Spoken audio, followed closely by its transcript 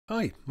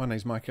Hi, my name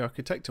is Mikey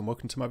Architect and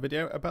welcome to my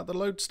video about the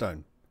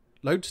Lodestone.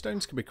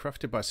 Lodestones can be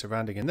crafted by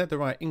surrounding a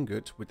netherite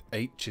ingot with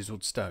 8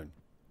 chiselled stone.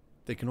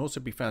 They can also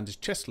be found as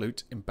chest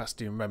loot in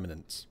bastion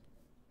remnants.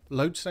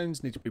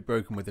 Lodestones need to be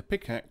broken with a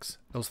pickaxe,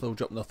 else they'll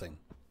drop nothing.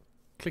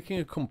 Clicking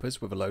a compass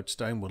with a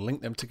lodestone will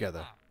link them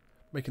together,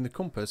 making the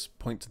compass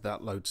point to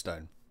that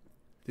lodestone.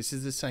 This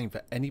is the same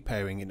for any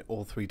pairing in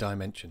all 3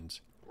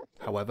 dimensions.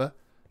 However,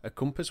 a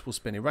compass will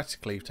spin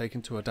erratically if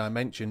taken to a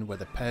dimension where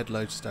the paired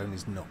lodestone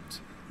is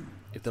not.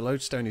 If the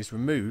lodestone is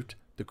removed,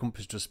 the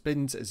compass just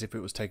spins as if it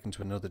was taken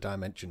to another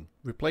dimension.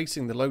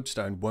 Replacing the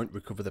lodestone won't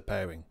recover the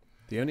pairing.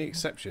 The only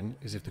exception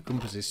is if the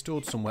compass is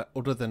stored somewhere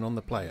other than on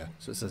the player,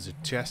 such as a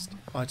chest,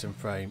 item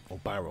frame or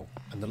barrel,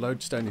 and the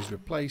lodestone is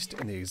replaced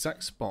in the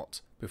exact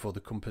spot before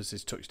the compass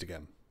is touched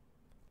again.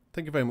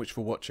 Thank you very much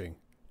for watching.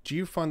 Do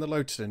you find the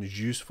lodestone as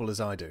useful as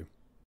I do?